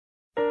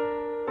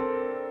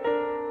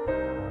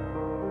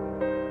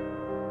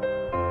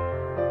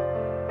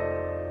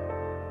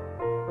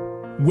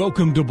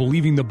Welcome to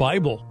Believing the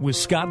Bible with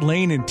Scott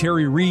Lane and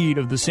Terry Reed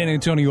of the San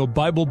Antonio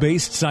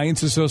Bible-Based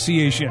Science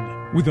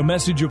Association, with a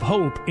message of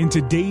hope in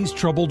today's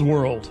troubled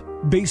world,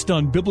 based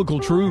on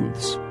biblical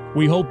truths.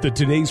 We hope that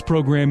today's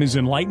program is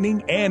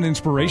enlightening and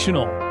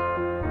inspirational.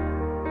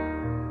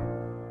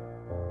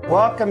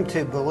 Welcome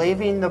to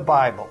Believing the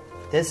Bible.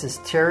 This is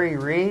Terry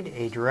Reed,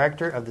 a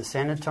director of the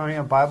San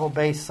Antonio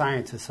Bible-Based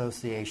Science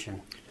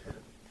Association.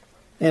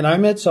 And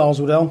I'm Ed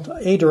Salzwedel,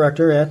 a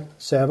director at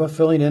SABA,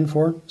 filling in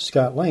for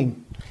Scott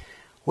Lane.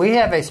 We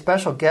have a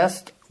special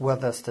guest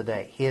with us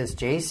today. He is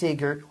Jay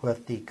Siegert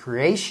with the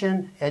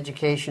Creation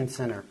Education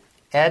Center.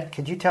 Ed,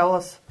 could you tell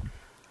us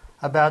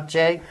about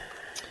Jay?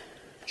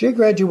 Jay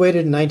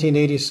graduated in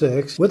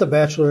 1986 with a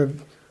Bachelor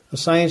of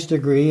Science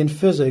degree in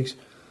Physics,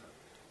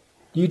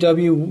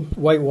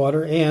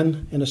 UW-Whitewater,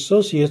 and an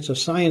Associate's of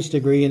Science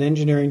degree in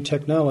Engineering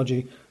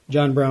Technology,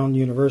 John Brown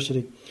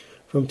University.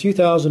 From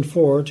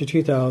 2004 to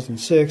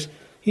 2006,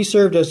 he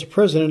served as the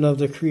president of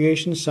the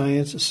Creation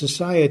Science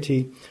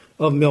Society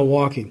of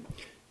Milwaukee.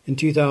 In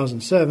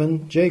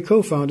 2007, Jay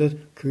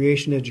co-founded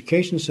Creation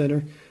Education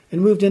Center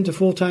and moved into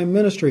full-time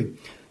ministry,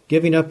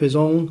 giving up his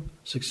own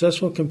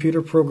successful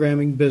computer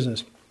programming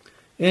business.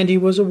 And he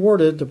was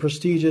awarded the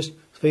prestigious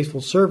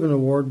Faithful Servant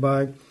Award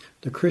by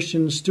the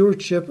Christian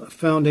Stewardship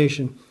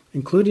Foundation,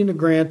 including a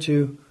grant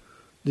to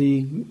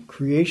the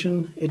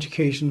Creation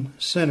Education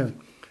Center.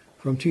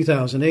 From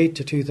 2008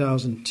 to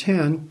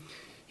 2010,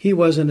 he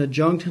was an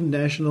adjunct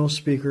national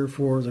speaker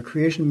for the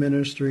Creation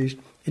Ministries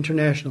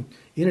International,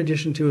 in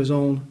addition to his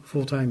own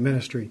full-time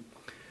ministry.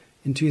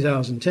 In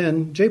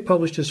 2010, Jay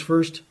published his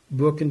first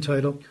book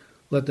entitled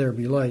Let There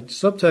Be Light,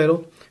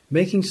 subtitled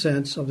Making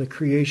Sense of the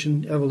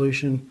Creation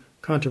Evolution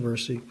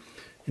Controversy.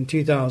 In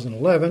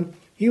 2011,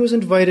 he was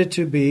invited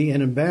to be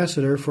an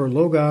ambassador for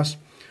Logos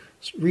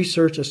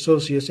Research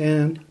Associates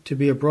and to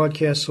be a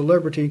broadcast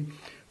celebrity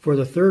for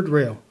the Third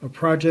Rail, a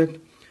project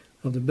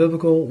of the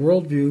Biblical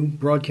Worldview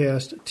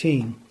broadcast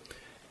team.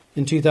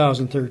 In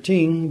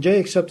 2013, Jay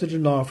accepted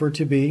an offer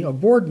to be a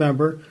board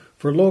member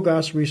for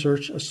Logos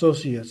Research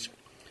Associates.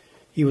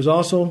 He was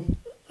also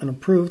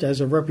approved as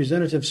a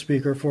representative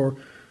speaker for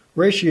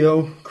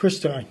Ratio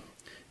Christi,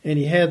 and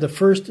he had the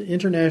first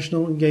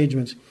international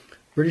engagements,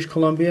 British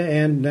Columbia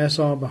and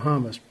Nassau,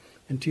 Bahamas.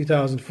 In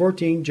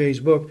 2014,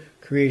 Jay's book,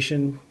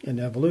 Creation and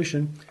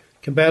Evolution,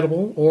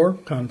 Compatible or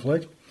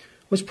Conflict,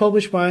 was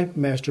published by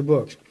Master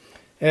Books.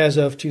 As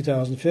of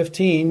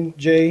 2015,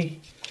 Jay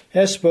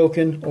has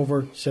spoken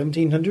over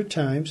 1,700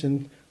 times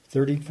in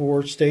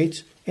 34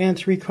 states and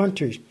 3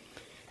 countries.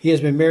 He has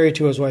been married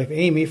to his wife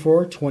Amy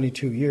for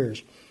 22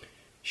 years.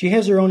 She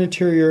has her own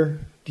interior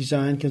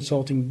design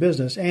consulting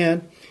business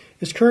and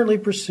is currently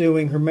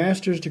pursuing her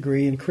master's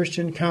degree in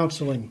Christian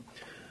counseling.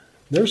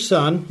 Their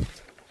son,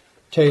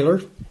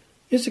 Taylor,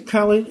 is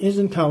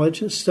in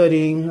college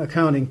studying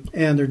accounting,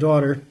 and their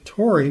daughter,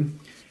 Tori,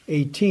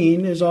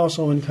 18, is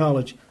also in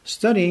college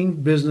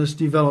studying business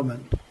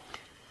development.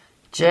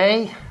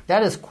 Jay,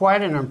 that is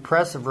quite an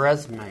impressive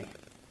resume.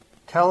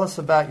 Tell us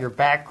about your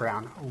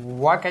background.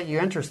 What got you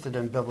interested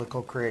in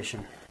biblical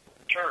creation?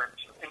 Sure.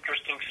 It's an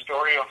interesting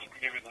story. I'll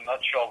give you the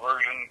nutshell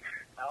version.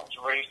 I was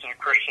raised in a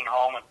Christian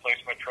home and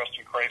placed my trust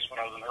in Christ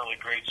when I was in early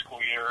grade school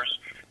years.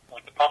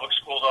 Went to public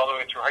schools all the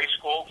way through high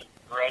school,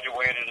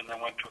 graduated, and then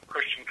went to a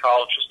Christian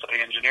college to study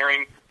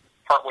engineering.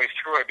 Partway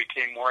through, I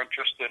became more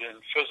interested in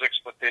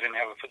physics, but they didn't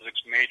have a physics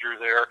major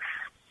there.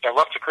 I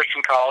left the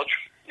Christian college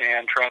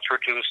and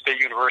transferred to the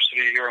State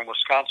University here in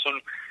Wisconsin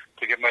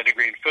to get my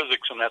degree in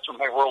physics, and that's when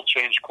my world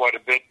changed quite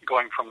a bit,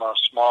 going from a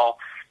small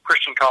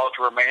Christian college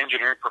where my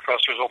engineering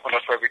professors opened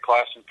up every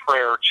class in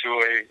prayer to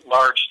a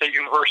large state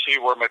university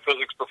where my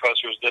physics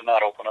professors did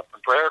not open up in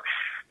prayer.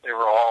 They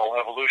were all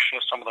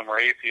evolutionists, some of them were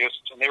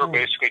atheists, and they were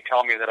basically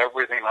telling me that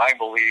everything I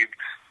believed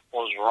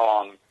was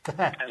wrong.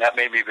 And that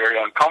made me very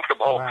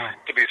uncomfortable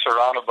to be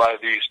surrounded by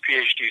these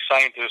PhD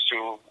scientists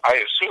who I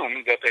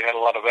assumed that they had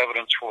a lot of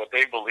evidence for what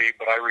they believed,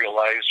 but I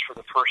realized for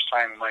the first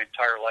time in my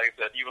entire life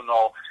that even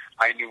though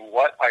I knew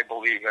what I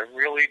believed, I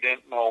really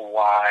didn't know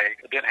why.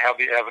 I didn't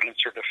have the evidence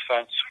or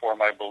defense for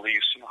my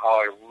beliefs and how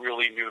I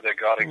really knew that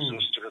God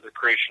existed, or the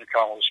creation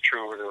account was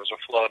true, or there was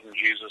a flood and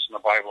Jesus in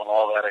the Bible and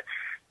all that. I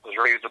was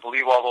raised to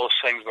believe all those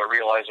things, but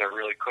realized I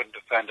really couldn't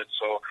defend it.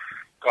 So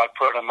God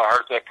put it on my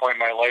heart at that point in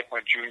my life, my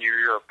junior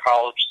year of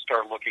college, to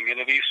start looking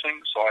into these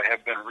things. So I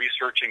have been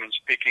researching and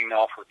speaking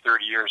now for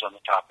 30 years on the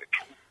topic.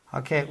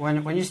 Okay,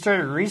 when you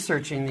started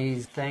researching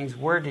these things,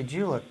 where did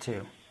you look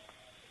to?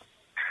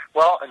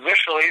 Well,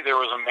 initially there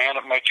was a man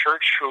at my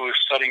church who was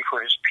studying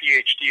for his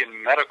PhD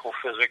in medical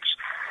physics,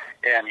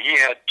 and he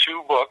had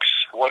 2 books,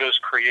 What is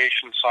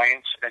Creation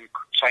Science and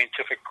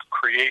Scientific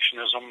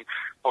Creationism,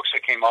 books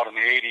that came out in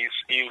the 80s.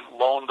 He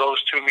loaned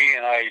those to me,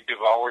 and I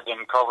devoured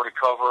them cover to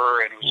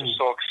cover, and was just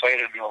so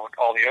excited, with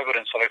all the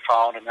evidence that I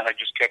found, and then I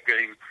just kept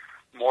getting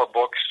more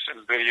books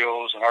and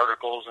videos and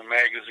articles and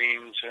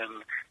magazines,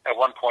 and at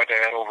one point I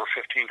had over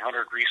 1,500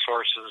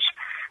 resources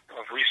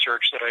of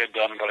research that I had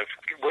done, but I've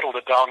whittled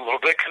it down a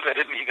little bit because I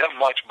didn't need that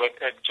much, but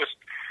I just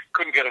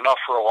couldn't get enough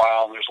for a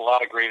while, and there's a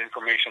lot of great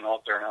information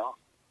out there now.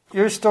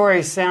 Your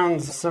story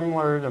sounds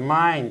similar to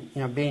mine,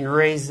 being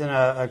raised in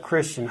a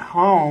Christian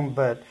home,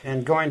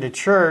 and going to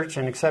church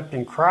and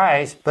accepting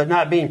Christ, but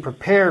not being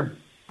prepared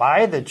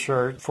by the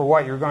church for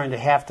what you're going to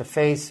have to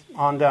face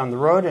on down the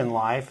road in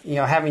life,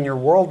 having your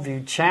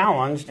worldview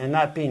challenged and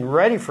not being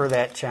ready for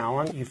that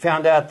challenge. You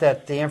found out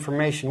that the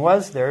information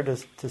was there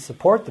to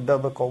support the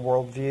biblical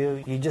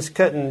worldview. You just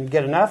couldn't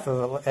get enough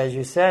of it, as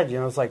you said.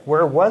 It's like,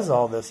 where was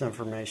all this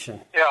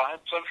information? Yeah,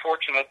 it's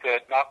unfortunate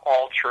that not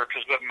all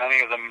churches, but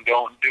many of them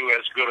don't do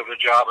as good of a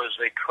job as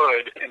they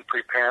could in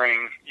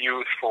preparing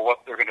youth for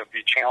what they're going to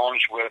be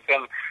challenged with.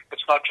 And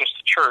it's not just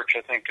the church.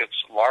 I think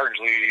it's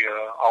largely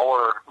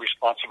our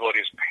responsibility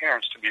as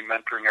parents to be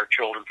mentoring our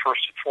children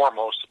first and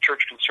foremost. The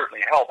church can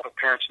certainly help, but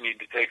parents need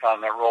to take on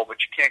that role. But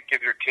you can't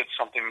give your kids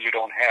something you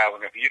don't have,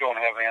 and if you don't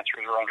have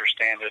answers or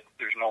understand it,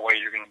 there's no way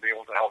you're going to be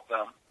able to help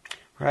them.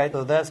 Right,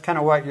 so that's kind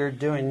of what you're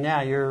doing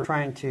now. You're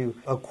trying to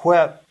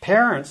equip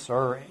parents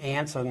or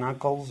aunts and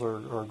uncles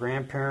or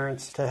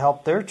grandparents to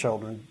help their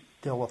children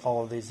deal with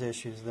all of these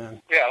issues then.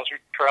 Yeah, as we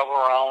travel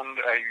around,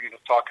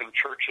 talking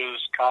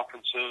churches,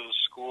 conferences,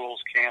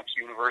 schools, camps,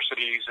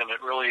 universities, and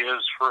it really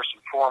is first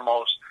and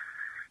foremost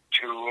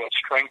to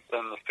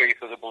strengthen the faith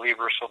of the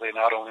believer so they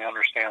not only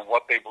understand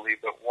what they believe,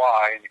 but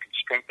why, and you can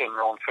strengthen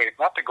their own faith,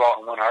 not to go out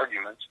and win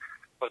arguments,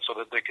 but so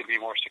that they can be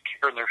more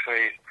secure in their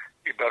faith,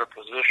 be better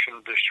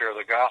positioned to share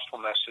the gospel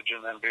message,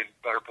 and then be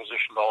better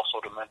positioned also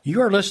to mentor. You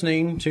are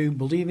listening to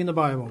Believing the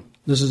Bible.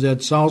 This is Ed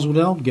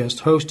Salzwedel, guest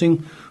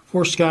hosting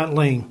for Scott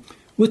Lane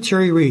with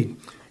Terry Reed.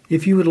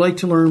 If you would like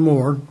to learn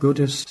more, go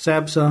to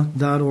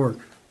sabsa.org.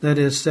 That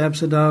is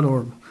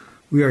sabsa.org.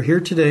 We are here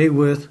today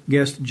with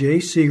guest Jay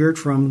Seegert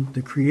from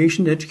the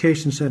Creation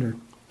Education Center.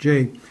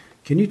 Jay,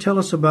 can you tell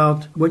us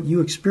about what you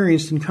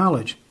experienced in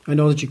college? I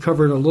know that you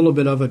covered a little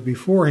bit of it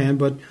beforehand,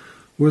 but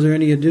were there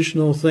any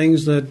additional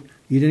things that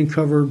you didn't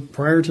cover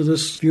prior to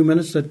this few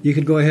minutes that you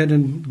could go ahead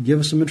and give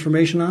us some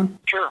information on?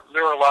 Sure.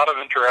 There were a lot of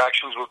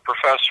interactions with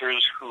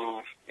professors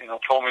who,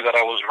 told me that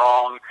I was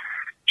wrong,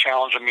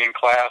 challenging me in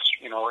class,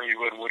 or you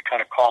would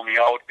kind of call me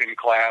out in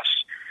class.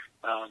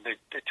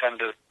 They tend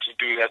to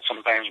do that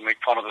sometimes, make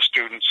fun of the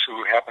students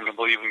who happen to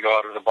believe in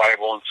God or the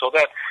Bible. And so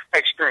that I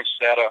experienced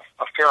that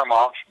a fair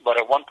amount. But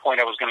at one point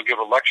I was going to give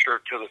a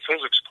lecture to the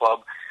physics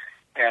club,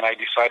 and I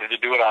decided to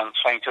do it on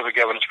scientific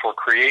evidence for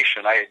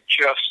creation. I had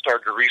just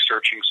started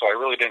researching, so I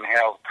really didn't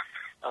have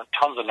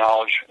tons of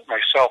knowledge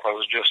myself. I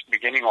was just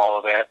beginning all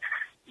of that.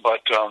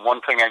 But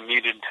one thing I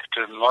needed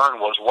to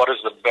learn was what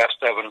is the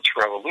best evidence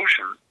for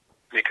evolution,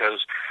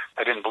 because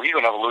I didn't believe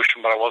in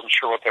evolution, but I wasn't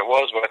sure what that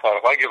was. But I thought,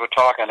 if I give a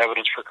talk on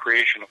evidence for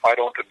creation, if I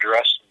don't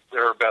address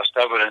their best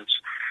evidence,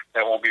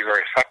 that won't be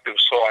very effective.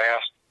 So I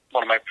asked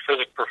one of my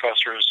physics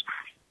professors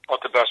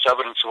what the best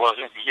evidence was,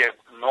 and he had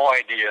no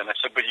idea. And I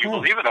said, but you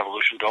believe in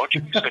evolution, don't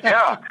you? He said,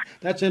 yeah.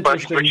 That's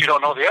interesting. But you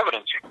don't know the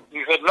evidence.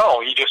 He said,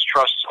 no, he just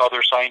trusts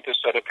other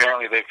scientists that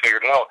apparently they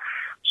figured it out.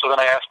 So then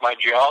I asked my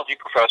geology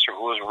professor,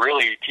 who was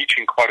really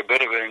teaching quite a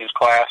bit of it in his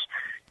class.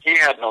 He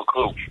had no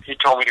clue. He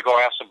told me to go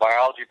ask the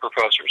biology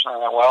professors. And I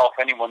thought, well, if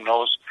anyone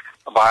knows,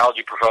 the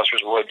biology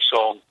professors would.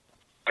 So,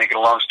 making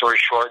a long story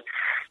short,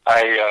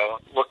 I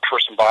looked for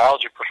some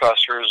biology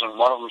professors, and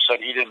one of them said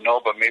he didn't know,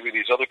 but maybe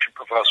these other two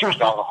professors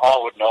down the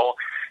hall would know.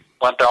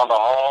 Went down the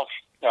hall.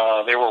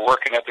 They were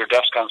working at their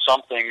desk on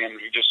something,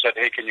 and he just said,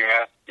 hey, can you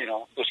ask,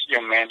 this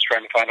young man's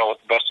trying to find out what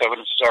the best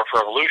evidences are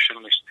for evolution.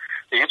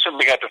 They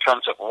instantly got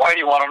defensive. Why do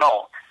you want to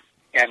know?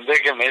 And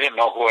again, they didn't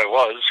know who I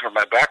was or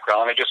my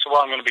background. I just said,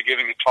 well, I'm going to be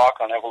giving a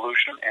talk on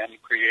evolution and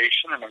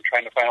creation, and I'm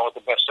trying to find out what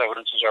the best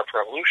evidences are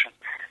for evolution.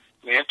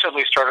 They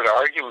instantly started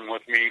arguing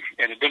with me,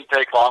 and it didn't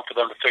take long for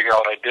them to figure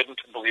out I didn't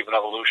believe in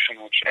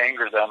evolution, which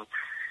angered them.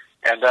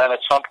 And then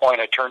at some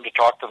point, I turned to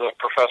talk to the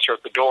professor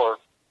at the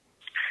door.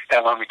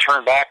 And when we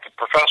turned back, the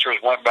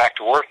professors went back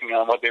to working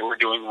on what they were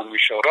doing when we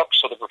showed up.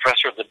 So the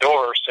professor at the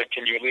door said,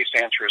 can you at least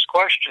answer his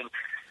question?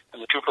 And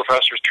the two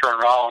professors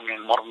turned around,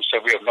 and one of them said,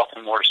 we have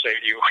nothing more to say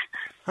to you.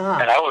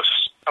 And I was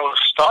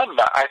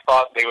stunned. I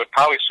thought they would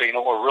probably say,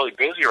 we're really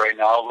busy right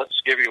now. Let's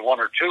give you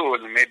one or two,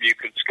 and then maybe you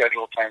could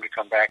schedule a time to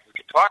come back and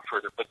we could talk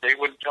further. But they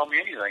wouldn't tell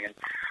me anything. And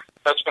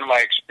that's been my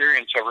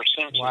experience ever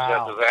since, Wow. is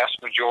that the vast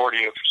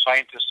majority of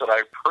scientists that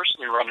I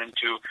personally run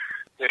into,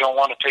 they don't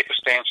want to take a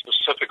stand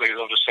specifically.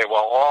 They'll just say,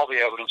 well, all the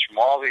evidence from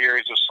all the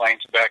areas of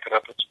science back it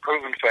up. It's a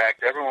proven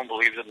fact. Everyone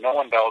believes it. No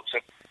one doubts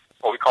it.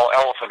 What we call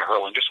elephant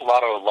hurling, just a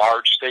lot of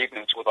large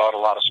statements without a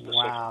lot of specifics.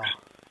 Wow.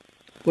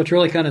 What's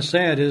really kind of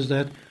sad is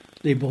that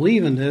they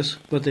believe in this,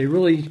 but they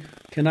really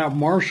cannot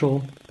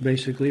marshal,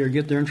 basically, or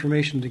get their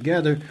information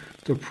together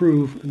to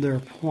prove their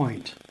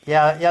point.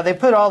 Yeah, they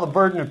put all the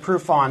burden of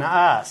proof on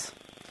us,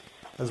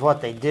 is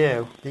what they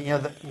do.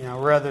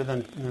 Rather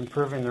than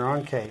proving their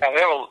own case. Yeah,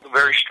 they have a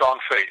very strong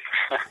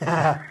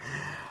faith.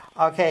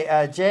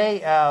 Okay,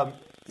 Jay.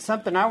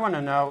 Something I want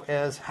to know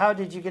is, how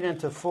did you get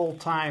into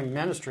full-time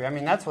ministry? I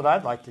mean, that's what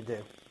I'd like to do.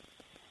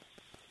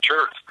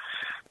 Sure.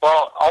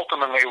 Well,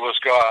 ultimately it was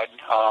God.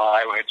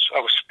 I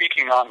was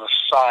speaking on the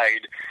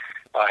side.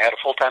 I had a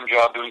full-time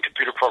job doing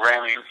computer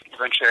programming.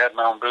 Eventually I had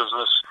my own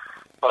business.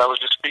 But I was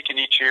just speaking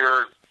each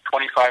year,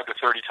 25 to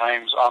 30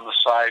 times on the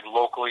side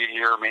locally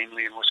here,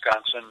 mainly in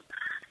Wisconsin,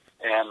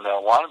 and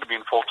wanted to be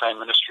in full-time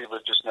ministry,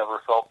 but just never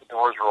felt the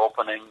doors were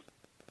opening.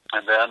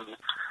 And then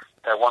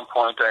at one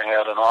point I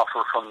had an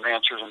offer from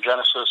Answers in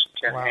Genesis,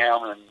 Ken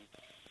Ham, and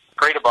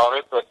prayed about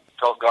it, but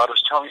felt God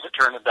was telling me to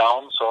turn it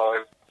down,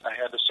 so I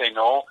had to say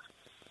no.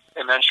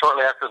 And then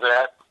shortly after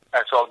that,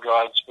 I felt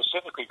God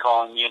specifically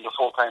calling me into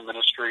full-time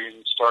ministry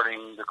and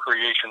starting the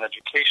Creation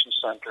Education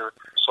Center.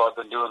 So I've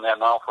been doing that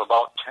now for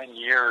about 10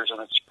 years, and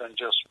it's been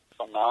just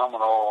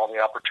phenomenal, all the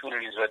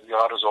opportunities that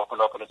God has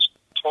opened up, and it's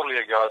totally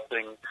a God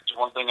thing. It's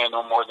one thing I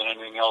know more than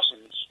anything else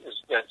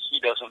is that He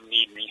doesn't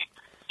need me.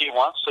 He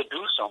wants to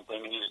do something,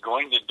 and He's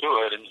going to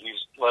do it, and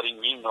He's letting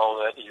me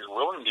know that He's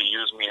willing to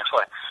use me if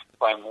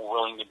I'm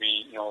willing to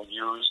be,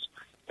 used.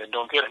 And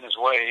don't get in His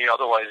way,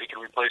 otherwise He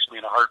can replace me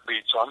in a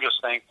heartbeat. So I'm just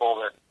thankful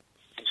that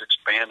He's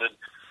expanded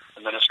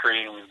the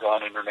ministry, and we've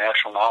gone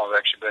international now. I've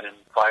actually been in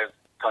 5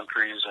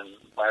 countries, and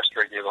last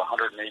year I gave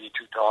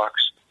 182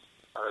 talks.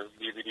 Our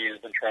DVD has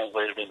been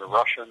translated into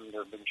Russian.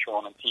 They've been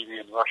shown on TV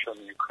in Russia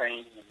and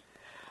Ukraine, and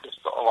just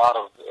a lot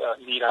of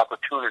neat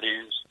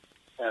opportunities.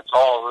 And it's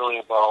all really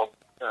about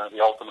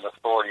the ultimate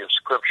authority of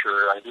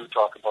Scripture. I do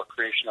talk about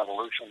creation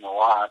evolution a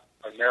lot,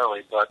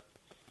 primarily, but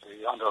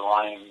the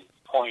underlying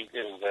point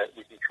is that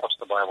we can trust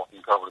the Bible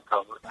from cover to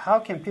cover. How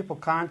can people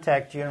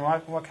contact you, and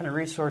what kind of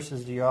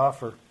resources do you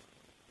offer?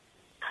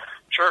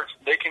 Sure.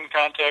 They can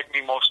contact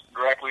me most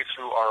directly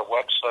through our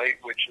website,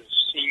 which is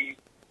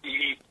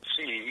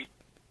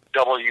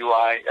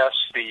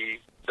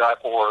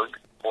CECWISC.org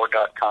or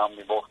 .com.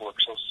 They both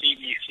work. So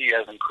CEC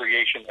as in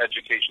Creation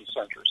Education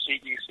Center.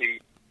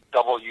 CECWISC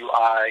as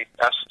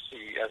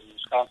in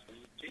Wisconsin.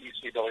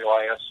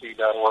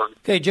 CECWISC.org.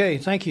 Okay, Jay,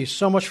 thank you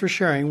so much for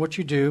sharing what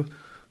you do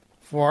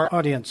for our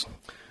audience.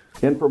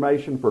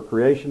 Information for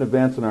creation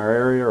events in our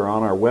area are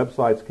on our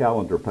website's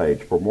calendar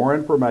page. For more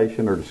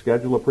information or to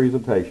schedule a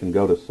presentation,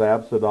 go to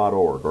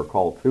sabsa.org or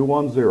call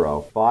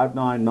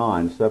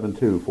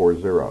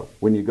 210-599-7240.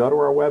 When you go to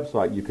our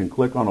website, you can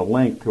click on a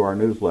link to our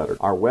newsletter.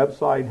 Our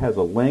website has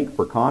a link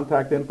for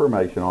contact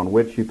information on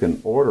which you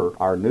can order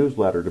our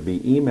newsletter to be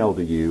emailed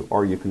to you,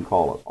 or you can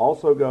call us.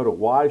 Also go to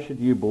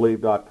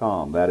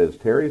whyshouldyoubelieve.com. That is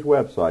Terry's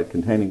website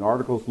containing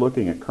articles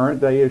looking at current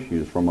day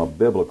issues from a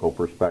biblical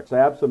perspective.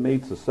 SABSA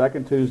meets the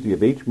second Tuesday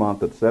of each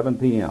month at 7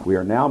 p.m. We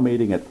are now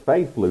meeting at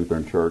Faith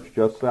Lutheran Church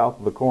just south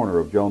of the corner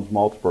of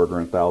Jones-Maltzberger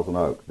and Thousand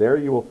Oaks. There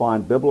you will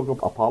find biblical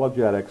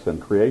apologetics and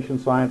creation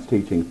science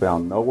teaching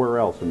found nowhere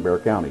else in Bexar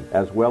County,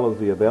 as well as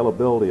the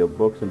availability of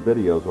books and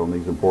videos on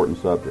these important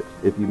subjects.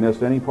 If you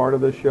missed any part of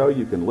this show,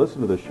 you can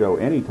listen to the show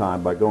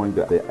anytime by going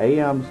to the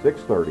AM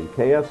 630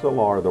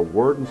 KSLR, the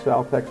Word in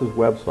South Texas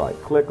website.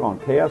 Click on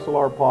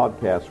KSLR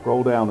Podcast,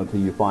 scroll down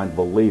until you find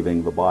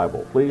Believing the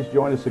Bible. Please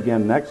join us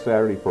again next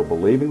Saturday for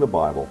Believing the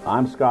Bible.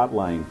 I'm Scott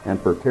Lane,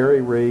 and for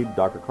Terry Reed,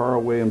 Dr.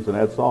 Carl Williams, and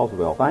Ed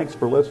Salzwell, thanks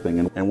for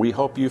listening, and we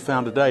hope you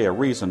found today a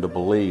reason to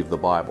believe the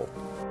Bible.